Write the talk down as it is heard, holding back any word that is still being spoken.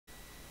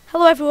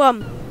Hello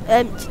everyone,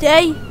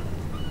 today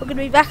we're going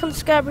to be back on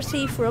Scarborough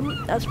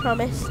Seafront as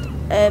promised.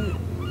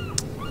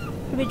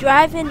 We'll be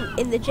driving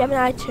in the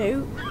Gemini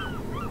 2.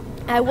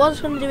 I was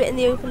going to do it in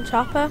the open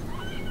topper,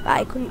 but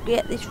I couldn't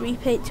get this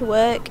repaint to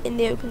work in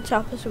the open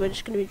topper, so we're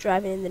just going to be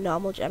driving in the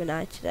normal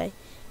Gemini today.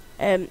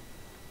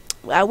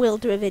 I will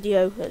do a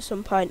video at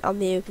some point on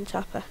the open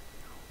topper.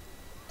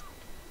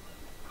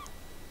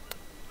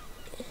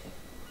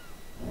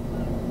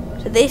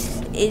 So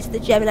this is the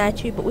Gemini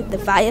 2 but with the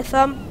VIOTH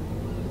on.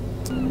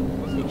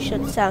 It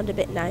should sound a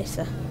bit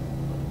nicer.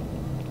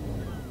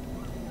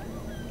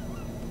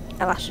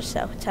 I'll have to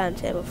set up a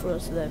timetable for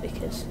us though,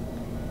 because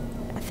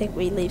I think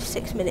we leave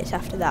 6 minutes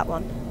after that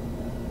one.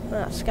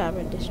 Well, that's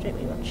Scarborough District,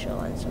 we want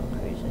shoreline sun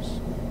cruisers.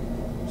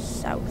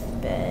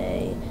 South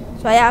Bay.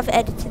 So I have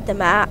edited the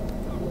map.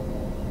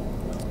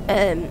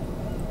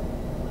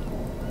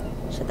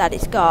 So that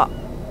it's got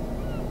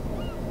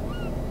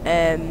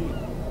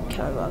can't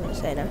remember what I'm going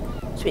to say now.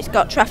 So it's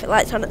got traffic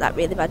lights on at that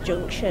really bad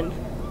junction.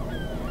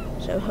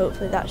 So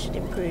hopefully that should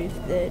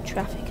improve the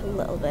traffic a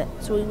little bit.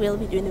 So we will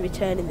be doing the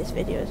return in this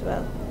video as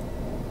well.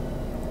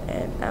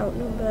 Out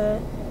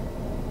number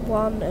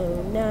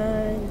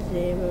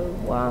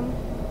 10901.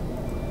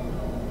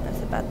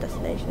 That's a bad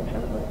destination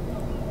apparently.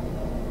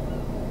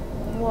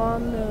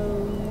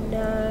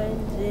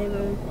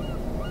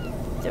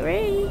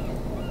 10903.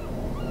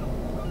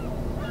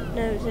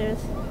 No,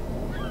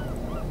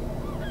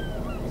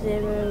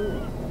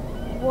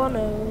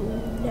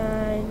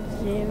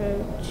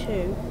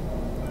 10902.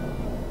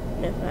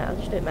 No, right, I'll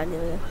just do it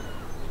manually.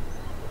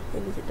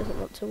 Maybe it doesn't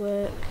want to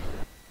work.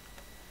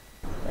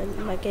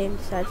 And my game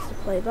decides to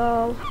play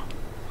ball.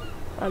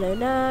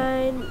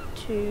 109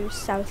 to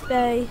South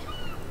Bay.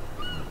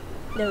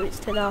 No, it's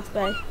to North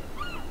Bay.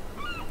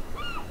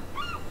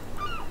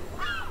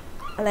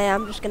 And I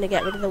am just going to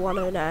get rid of the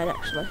 109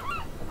 actually.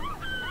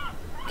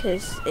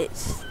 Because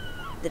it's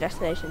the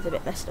destination's a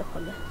bit messed up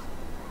on this.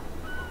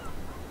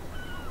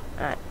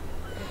 Alright.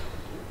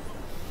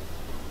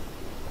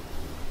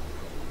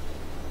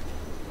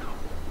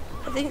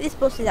 I think this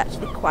bus is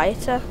actually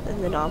quieter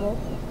than the normal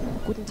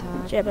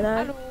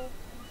Gemini. Hello.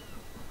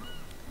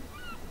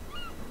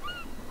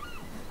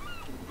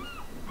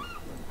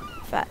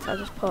 In fact, I'll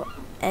just put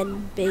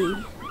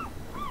NB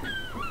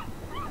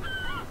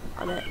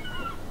on it.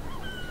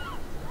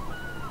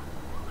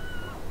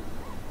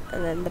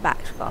 And then the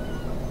back's got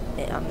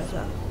it on as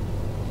well.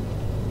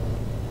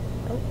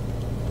 Oh.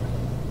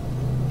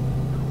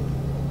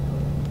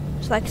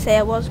 So like I say,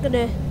 I was going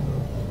to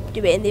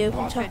do it in the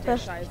open topper,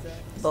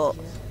 but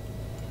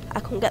I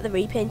couldn't get the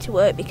repaint to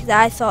work because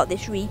I thought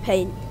this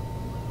repaint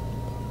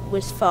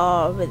was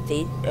for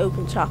the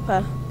open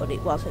topper, but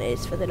it wasn't.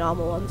 It's for the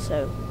normal one,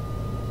 so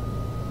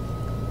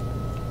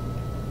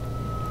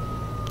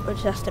we'll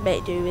just have to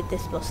make do with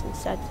this bus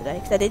instead today.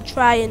 Because I did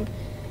try and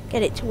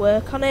get it to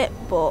work on it,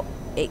 but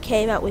it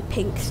came out with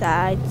pink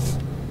sides.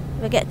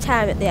 If I get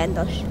time at the end,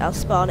 I'll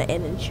spawn it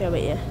in and show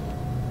it you.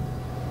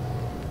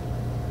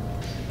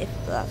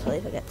 That's only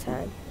if I get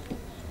time.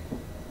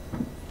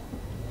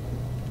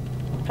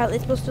 Apparently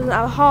this bus doesn't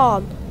have a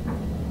horn.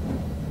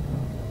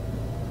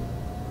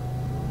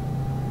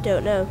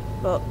 Don't know,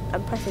 but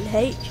I'm pressing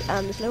H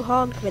and there's no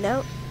horn coming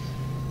out.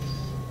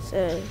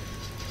 So,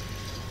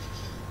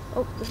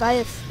 oh, the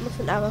VIOTH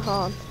mustn't have a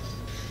horn.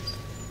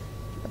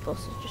 The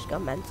bus has just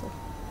gone mental.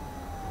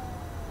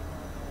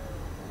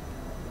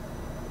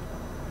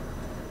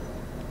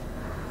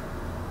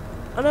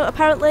 Oh no,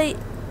 apparently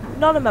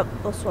none of my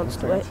bus wants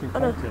to work. Oh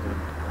no,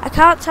 I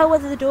can't tell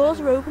whether the doors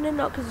are open or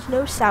not because there's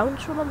no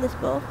sounds from on this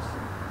bus.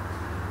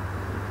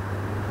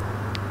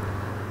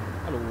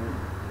 Hallo.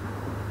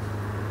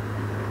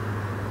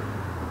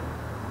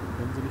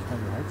 Können Sie nicht mal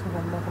die Heizung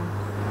anmachen?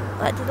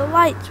 Like, do the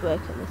lights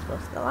work on this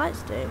bus? The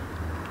lights do.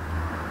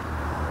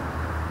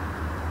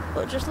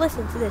 But just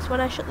listen to this.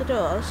 When I shut the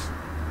doors,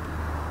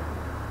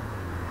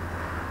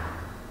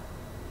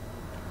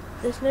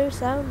 there's no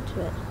sound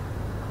to it.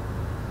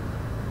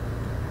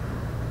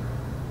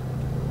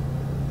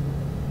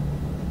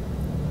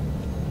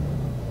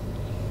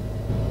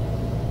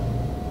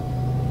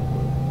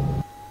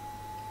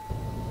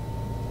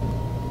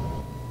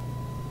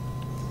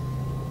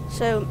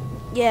 So,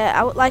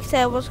 yeah, like I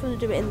say, I was going to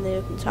do it in the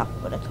open top,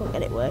 but I couldn't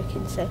get it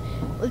working, so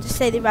we'll just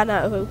say they ran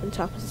out of open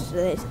toppers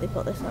today, so they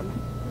put this on.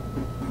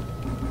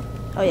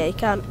 Oh yeah, you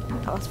can't,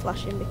 I'll have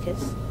flashing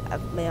because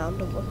my arm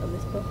don't work on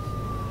this bus.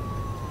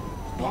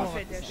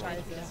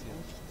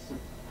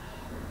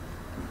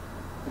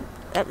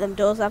 Them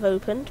doors have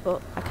opened,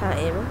 but I can't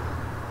hear them,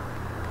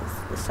 because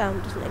the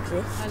sound doesn't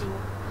exist. Hallo.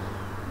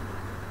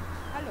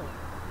 Hallo.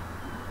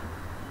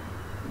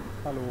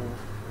 Hallo.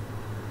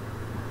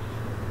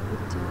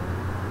 Guten Tag.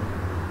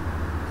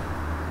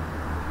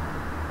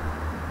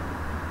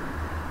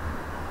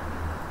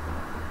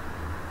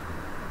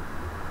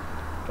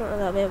 I don't know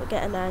if I'll be able to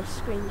get a nice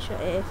screenshot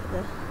here for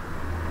the...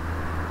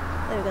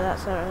 There we go,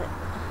 that's alright.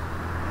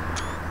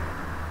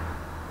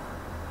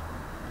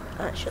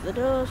 Alright, shut the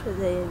doors with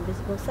the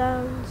invisible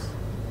sounds.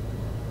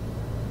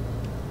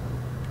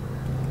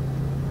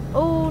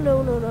 Oh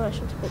no, I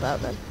shouldn't have pulled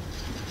out then.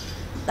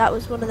 That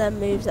was one of them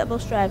moves that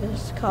bus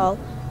drivers call.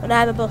 When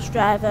I'm a bus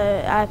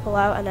driver, I pull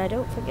out and I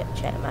don't forget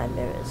to check my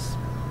mirrors.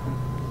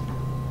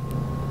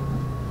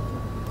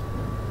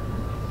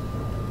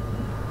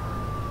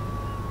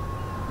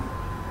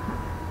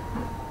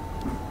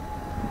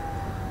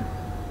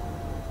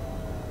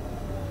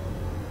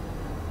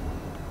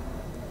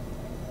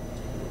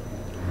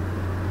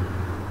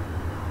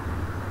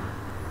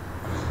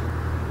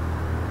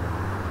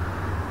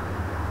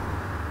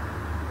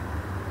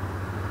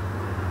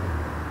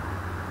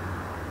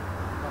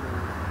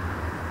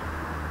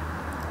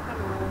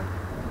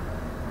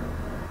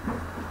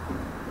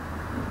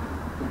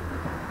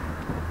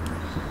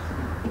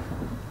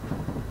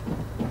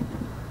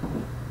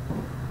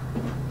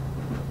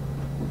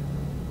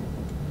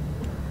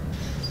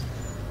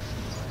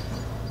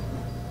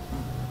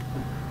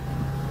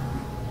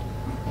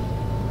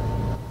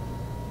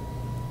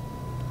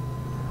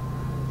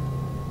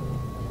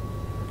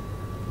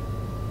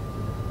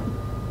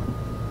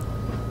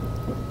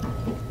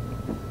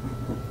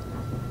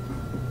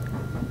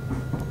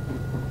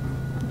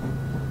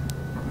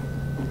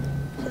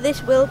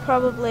 This will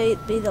probably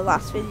be the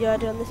last video I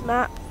do on this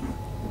map,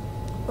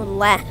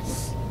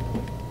 unless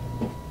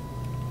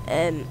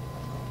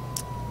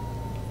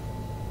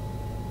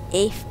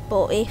if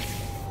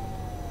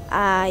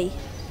I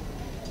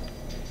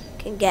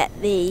can get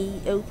the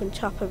open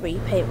topper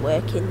repaint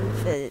working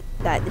for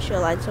like the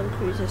Shoreline Sun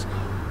Cruisers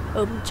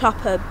open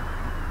topper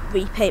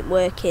repaint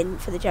working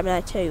for the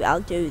Gemini 2,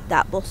 I'll do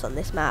that bus on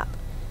this map.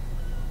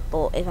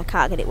 But if I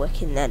can't get it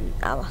working, then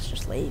I'll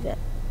just leave it.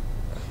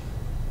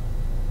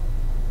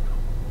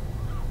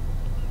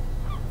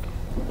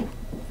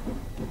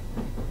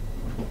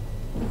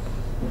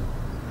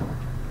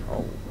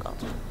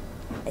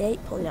 I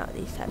hate pulling out of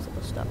these types of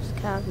bus stops.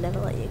 Cars never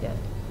let you go.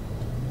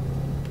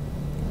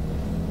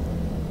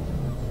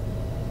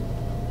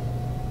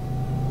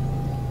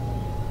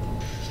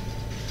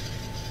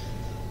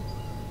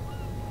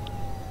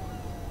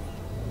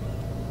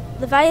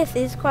 The VIOTH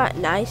is quite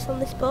nice on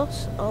this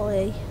bus,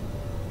 only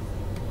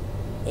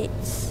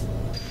it's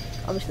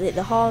obviously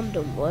the horn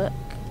doesn't work.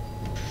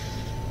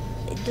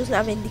 It doesn't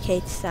have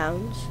indicator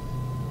sounds.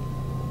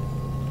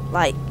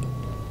 Like,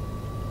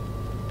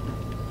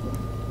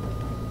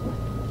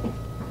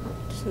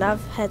 doesn't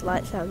have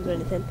headlight sounds or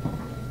anything.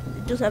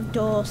 It doesn't have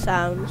door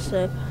sounds,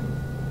 so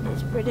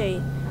it's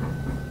pretty,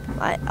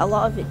 like, a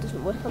lot of it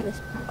doesn't work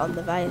on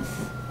the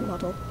VIOTH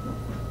model.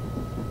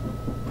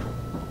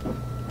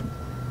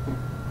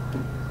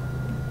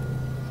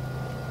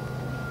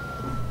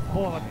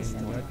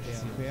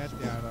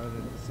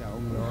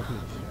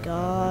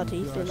 God,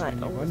 he's doing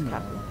like all this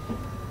cap.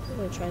 I'm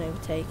gonna try and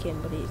overtake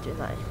him, but he's doing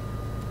like,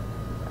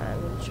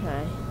 I'm gonna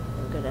try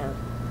and go down.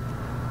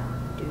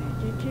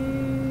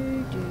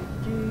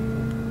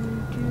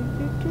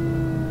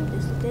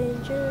 This is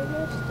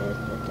dangerous.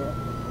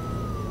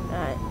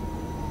 Right.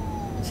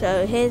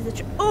 So here's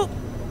the oh!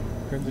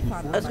 I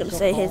was gonna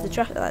say here's the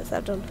traffic lights that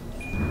I've done.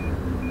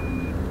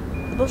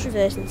 The bus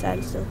reversing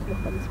signs still come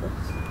up on this bus.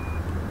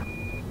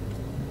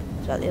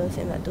 It's about the only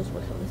thing that does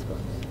work on this bus.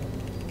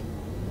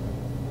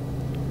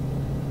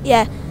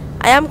 Yeah,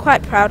 I am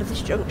quite proud of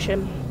this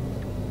junction.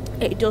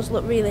 It does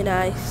look really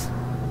nice.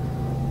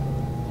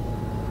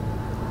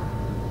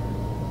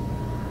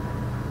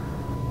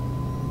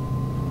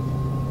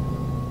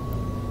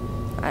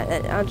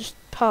 I'll just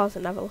pause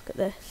and have a look at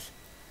this.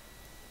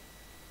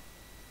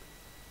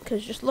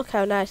 Because just look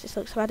how nice this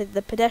looks. I've added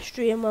the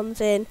pedestrian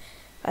ones in,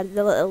 I've added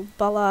the little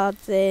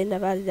bollards in,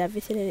 I've added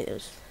everything in. It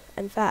was,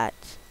 in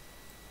fact,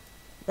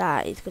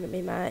 that is going to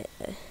be my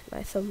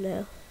my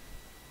thumbnail.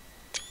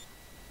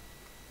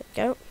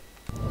 There we go.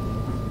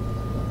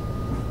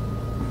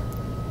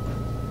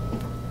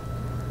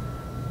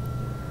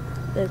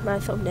 There's my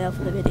thumbnail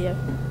for the video.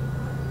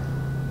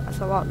 That's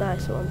a lot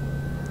nicer one.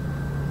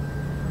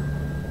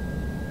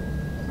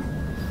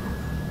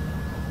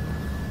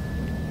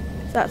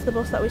 So that's the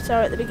bus that we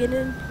saw at the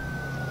beginning.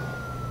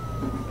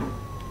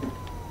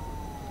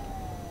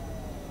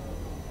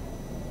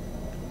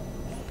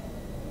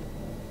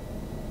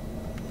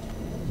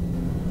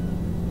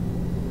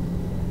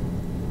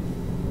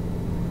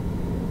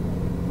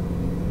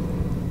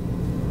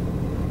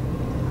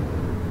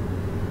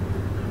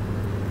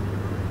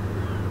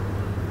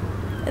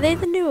 Are they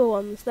the newer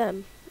ones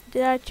then?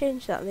 Did I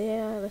change that on the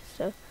AI list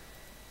so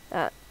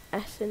that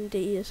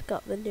S&D has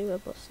got the newer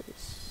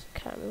buses?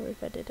 Can't remember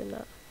if I did or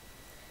not.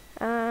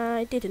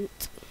 I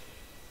didn't.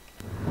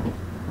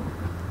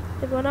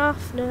 Everyone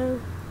off? No.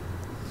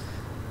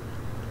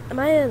 Am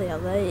I early or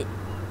late?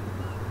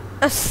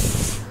 I'm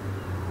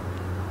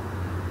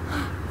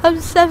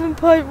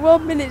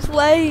 7.1 minutes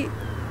late.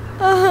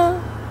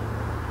 Wow.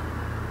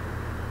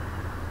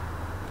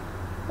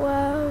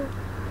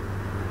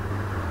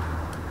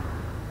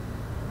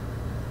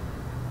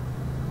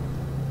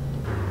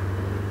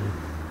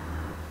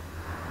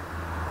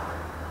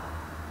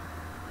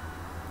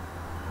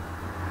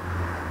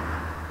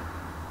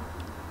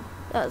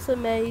 That's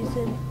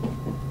amazing.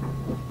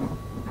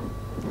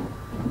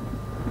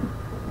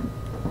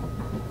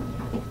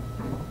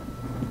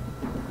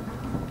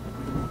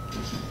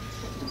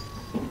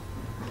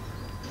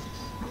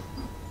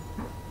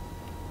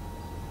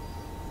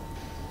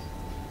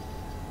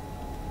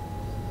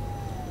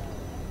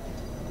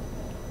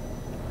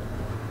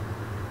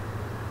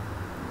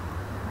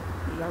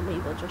 and then we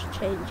will just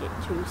change it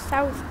to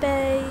South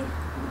Bay.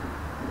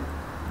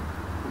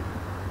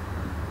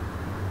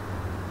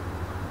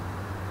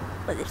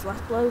 Let this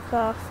last bloke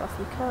off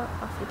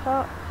your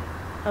part.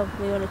 Oh,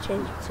 we want to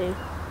change it to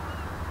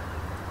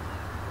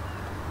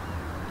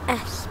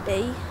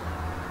SB.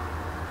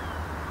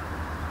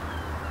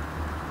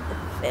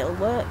 If it'll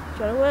work.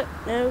 Do you want to work?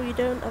 No, you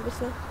don't,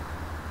 obviously.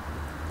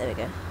 There we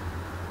go.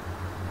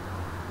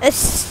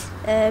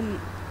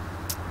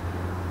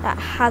 That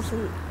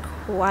hasn't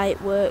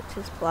quite worked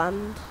as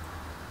planned.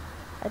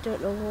 I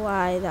don't know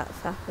why that's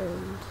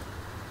happened.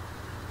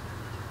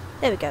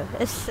 There we go.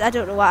 I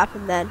don't know what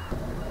happened then.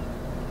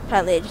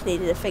 Apparently it just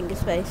needed a finger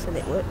space and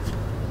it worked.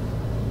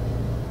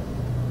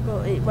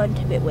 But it went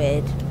a bit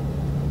weird.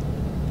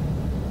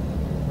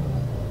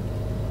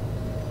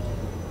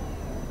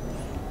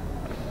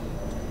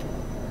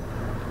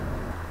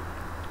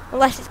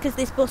 Unless it's because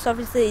this bus,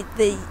 obviously,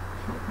 the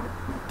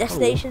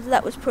destinations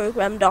that was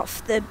programmed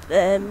off the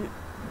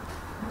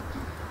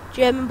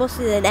German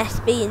buses, and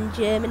SB in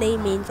Germany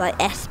means like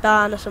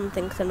S-Bahn or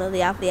something, because I know they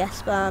have the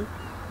S-Bahn.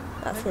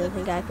 That's the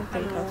only thing I can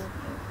think of.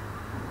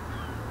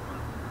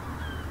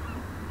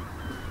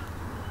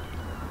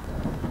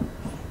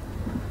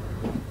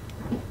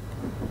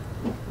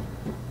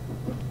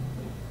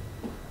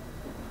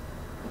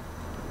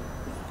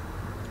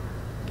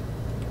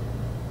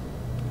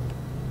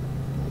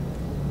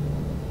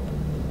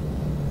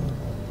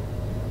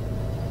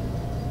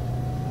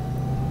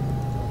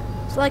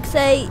 So like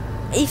say,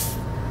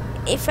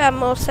 if I'm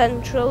more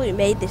central, who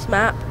made this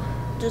map,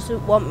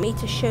 doesn't want me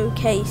to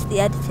showcase the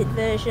edited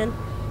version,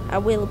 I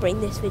will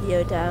bring this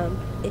video down.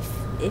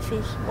 If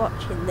he's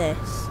watching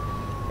this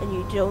and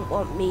you don't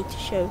want me to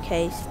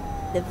showcase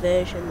the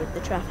version with the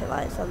traffic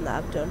lights on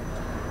that I've done,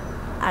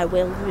 I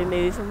will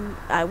remove them.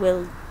 I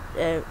will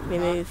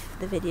remove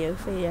the video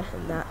for you,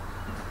 and that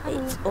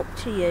it's up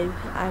to you.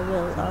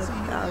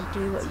 I'll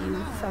do what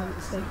you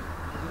fancy,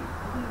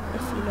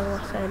 if you know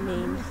what I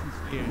mean.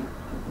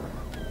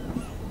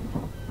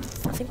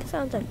 I think it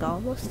sounds like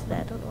almost today,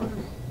 I don't know why.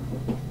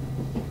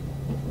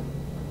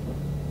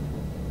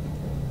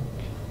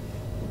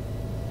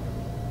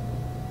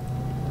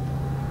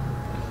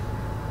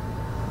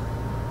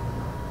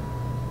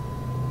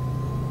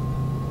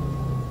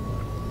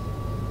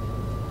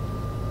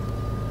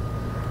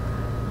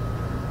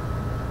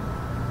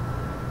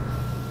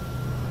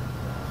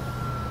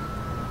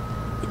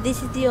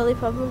 This is the only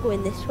problem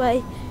going this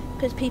way,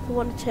 because people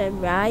want to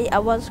turn right. I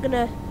was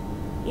gonna,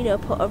 you know,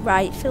 put a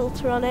right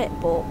filter on it,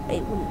 but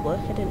it wouldn't work.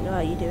 I didn't know how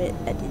you do it.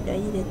 I didn't know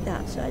you did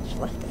that, so I just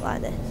left it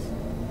like this.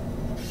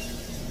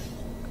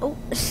 Oh,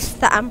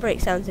 that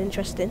handbrake sounds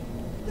interesting.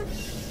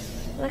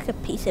 Like a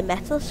piece of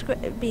metal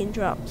being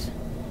dropped.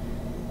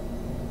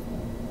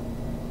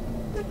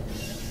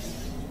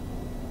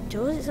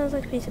 Does it sounds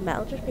like a piece of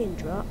metal just being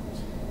dropped?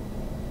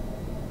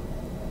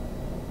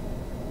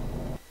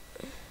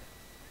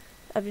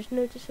 I've just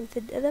noticed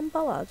something. Are them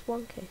bollards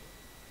wonky?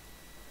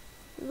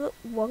 They look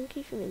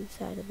wonky from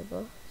inside of the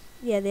bus.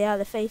 Yeah, they are.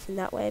 They're facing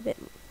that way a bit.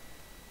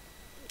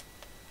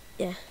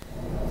 Yeah,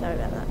 sorry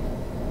about that.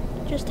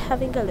 Just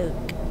having a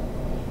look.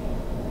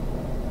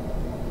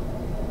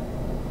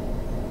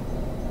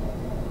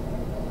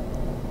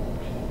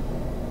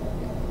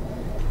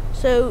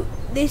 So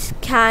this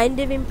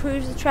kind of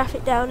improves the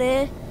traffic down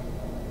here.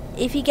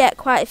 If you get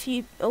quite a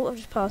few... Oh, I've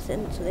just passed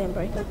into the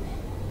handbrake.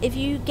 If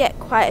you get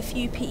quite a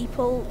few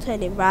people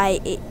turning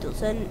right, it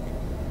doesn't.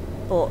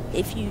 But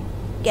if you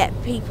get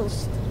people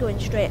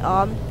going straight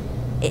on,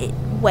 it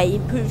way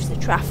improves the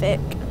traffic.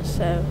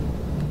 So,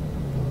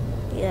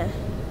 yeah.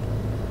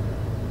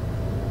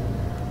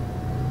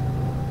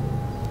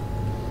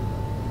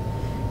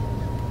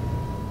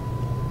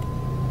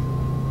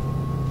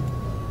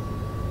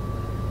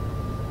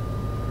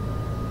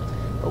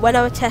 But when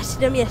I was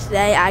testing them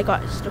yesterday, I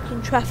got stuck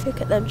in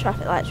traffic at them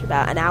traffic lights for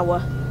about an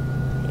hour.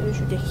 It was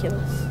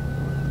ridiculous.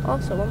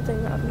 Also, one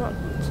thing that I've not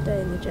done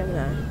today in the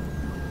Gemini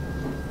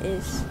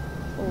is...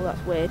 Oh,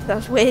 that's weird.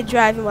 That's weird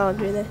driving while I'm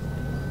doing this.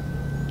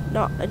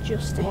 Not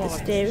adjusted the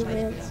steering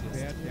wheel.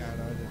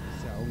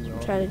 I'm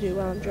trying to do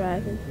while I'm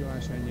driving.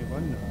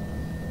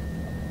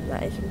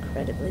 That is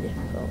incredibly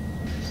difficult.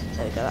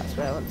 There we go, that's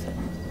where I want it.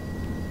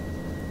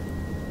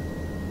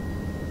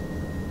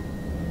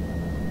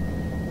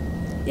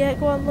 Yeah,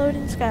 go on, load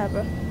in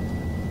Scarborough.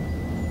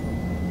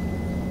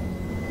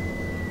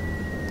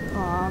 Oh,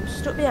 I'm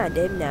stuck behind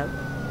him now.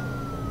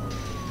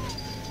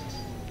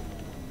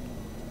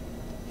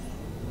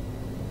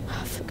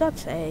 Oh, for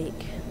God's sake.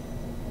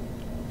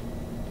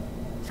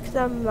 It's because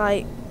I'm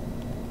like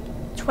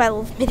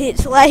 12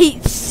 minutes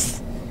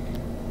late.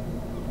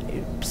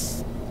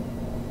 Oops.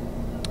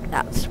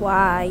 That's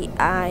why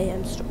I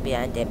am stuck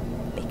behind him,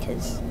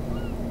 because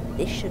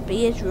this should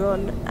be his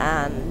run,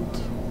 and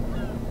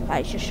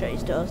right, he's just shut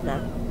his doors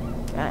now.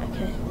 Right,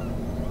 okay.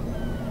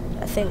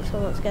 I think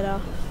someone wants to get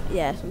off.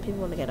 Yeah, some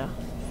people want to get off.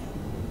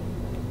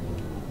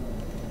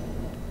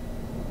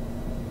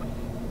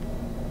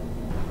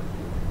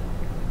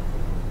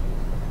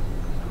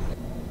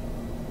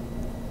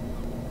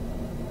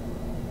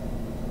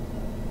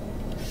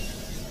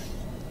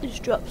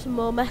 just drop some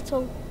more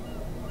metal.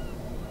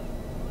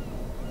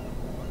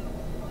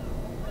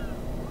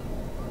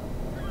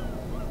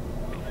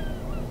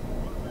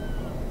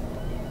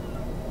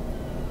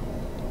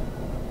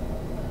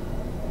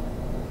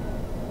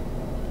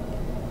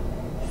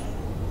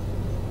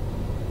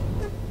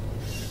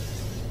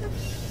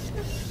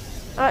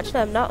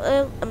 Actually, I'm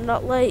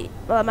not late.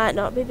 Well, I might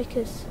not be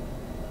because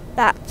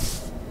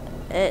that's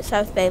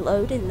South Bay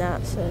loading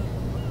that, so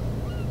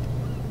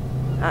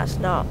that's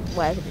not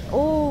where.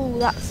 Oh,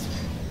 that's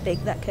big,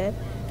 that curve.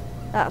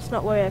 That's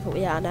not wherever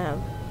we are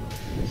now.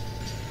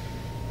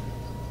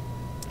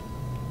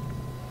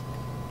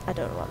 I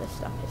don't know what this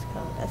stop is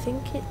called. I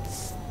think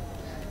it's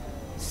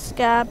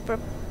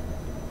Scarborough.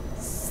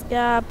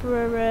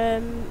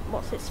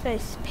 What's its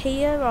face?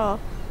 Pier or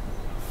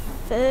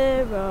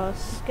Fur or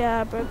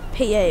Scarborough?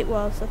 Pier it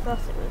was. I thought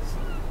it was.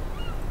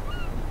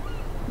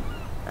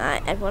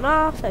 Alright, everyone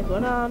off,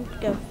 everyone on,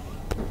 go.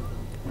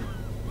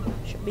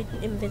 Should be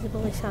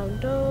invisibly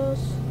sound doors.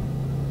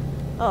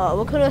 Oh,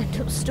 we're gonna end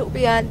up stuck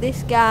behind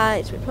this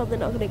guy, so we're probably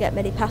not gonna get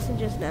many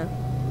passengers now.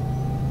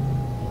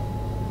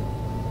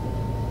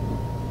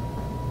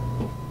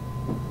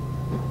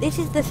 This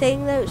is the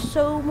thing though,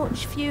 so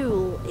much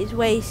fuel is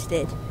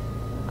wasted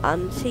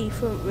on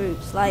seafront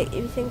routes. Like, if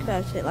you think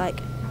about it,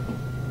 like,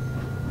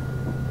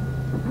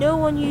 no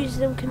one uses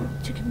them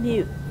to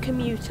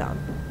commute on.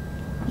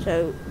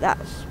 So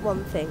that's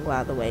one thing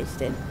why they're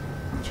wasted.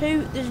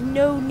 Two, there's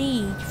no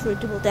need for a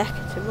double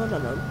decker to run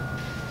on them.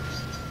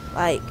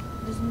 Like,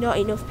 there's not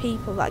enough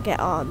people that get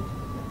on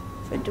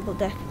for a double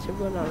decker to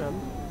run on them.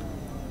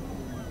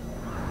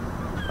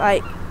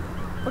 Like,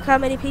 look how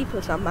many people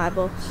is on my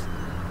bus.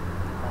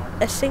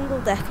 A single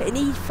decker, an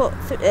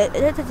E200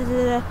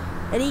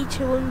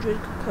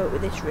 could cope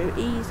with this route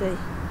easy.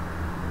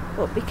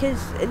 But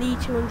because an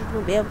E200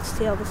 won't be able to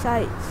see all the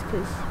sights,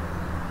 because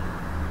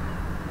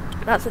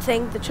that's the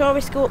thing, the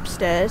tourists go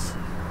upstairs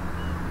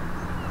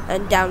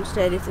and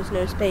downstairs if there's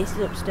no spaces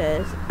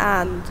upstairs,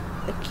 and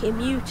the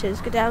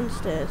commuters go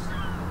downstairs.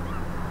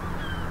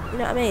 You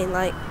know what I mean?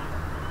 Like,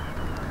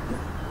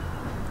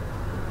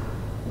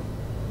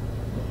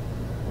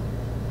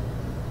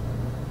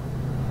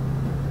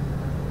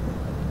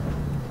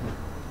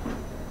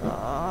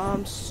 oh,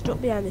 I'm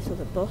stuck behind this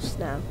other bus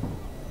now.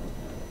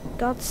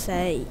 God's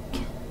sake.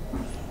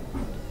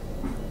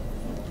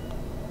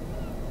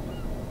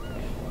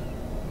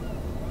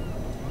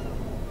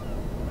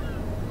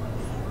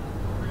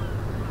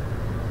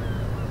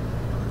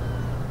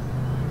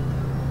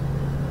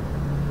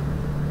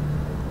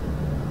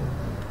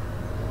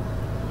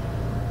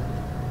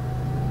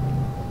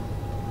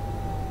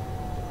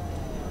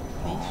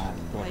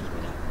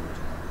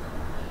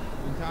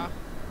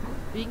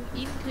 Wegen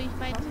Ihnen kriege ich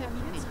meinen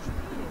Termin nicht.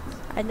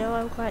 I know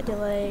I'm quite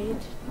delayed.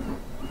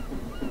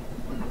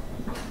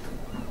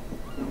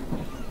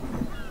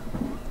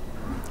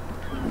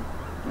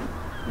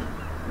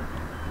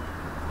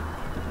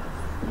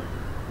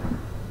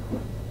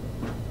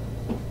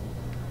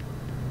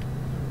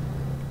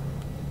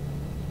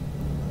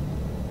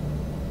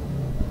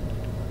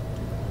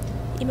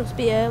 He must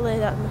be early,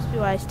 that must be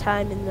why his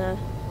time in there.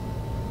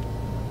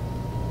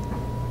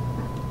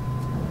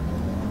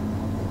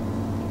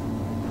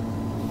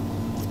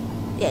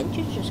 The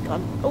engine's just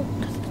gone. Oh,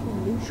 because it's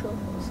in neutral.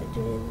 What's it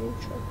doing in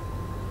neutral?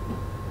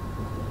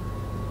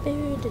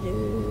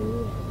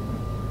 Doo-doo-doo.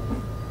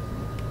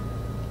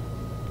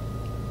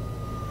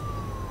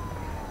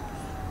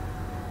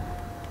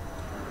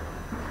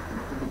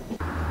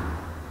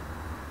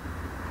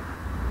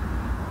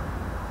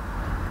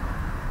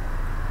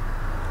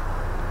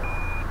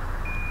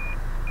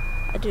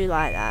 I do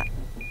like that.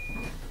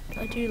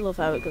 I do love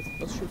how it goes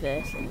bus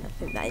reversing. I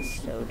think that is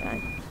so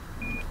nice.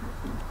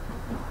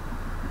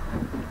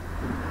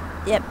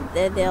 Yep,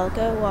 there they all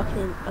go,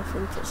 walking off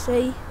into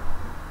sea.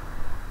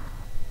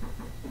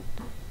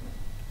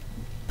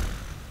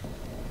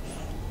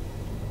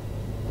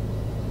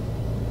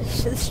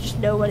 There's just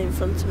no one in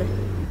front of me,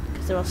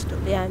 because they're all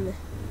stuck behind me.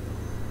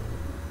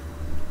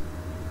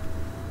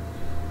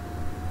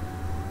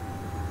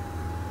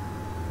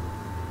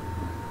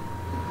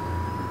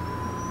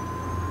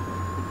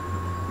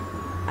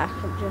 I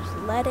can just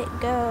let it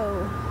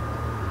go.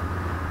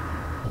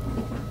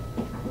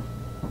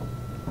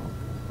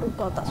 Oh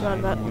god, that's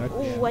roundabout.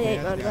 Oh, I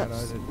hate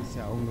roundabouts.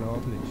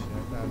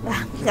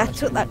 I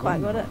took that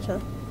quite good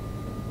actually.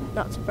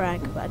 Not to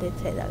brag, but I did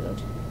take that good.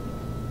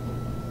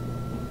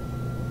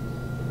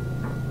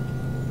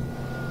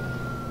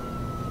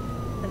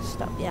 And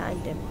stop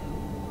behind him.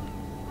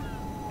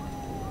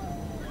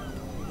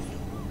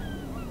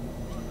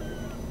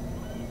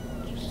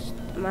 Just,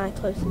 am I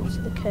close enough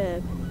to the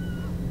curb?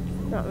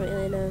 Not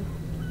really, no.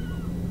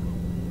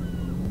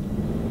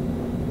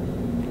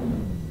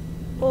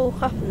 Oh, what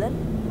happened then?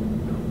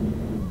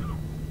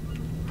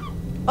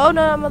 Oh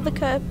no, I'm on the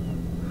curb.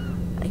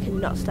 I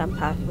cannot stand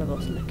parking my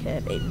bus on the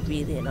curb. It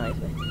really annoys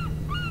me.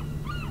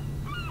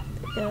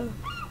 There we go.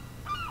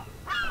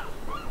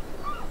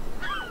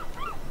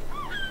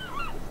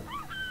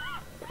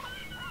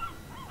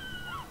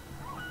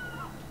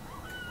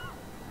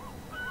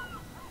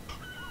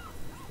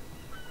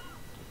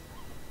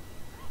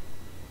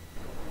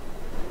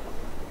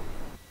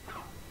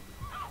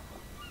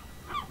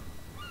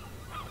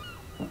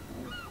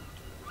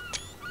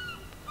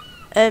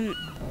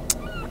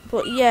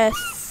 But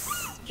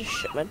yes, just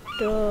shut my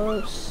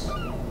doors.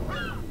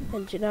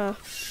 Engine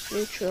off,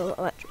 neutral,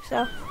 electrics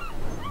off.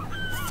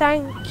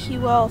 Thank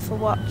you all for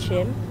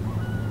watching.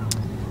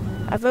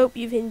 I hope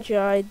you've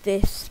enjoyed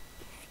this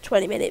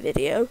 20-minute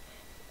video,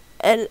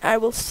 and I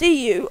will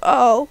see you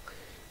all,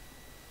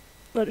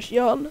 not just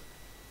yawn,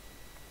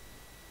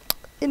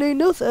 in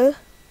another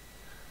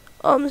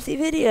Omsi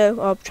video,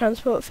 or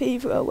Transport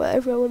Fever, or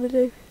whatever I want to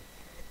do.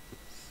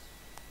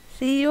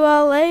 See you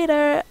all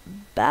later.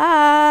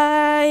 Bye.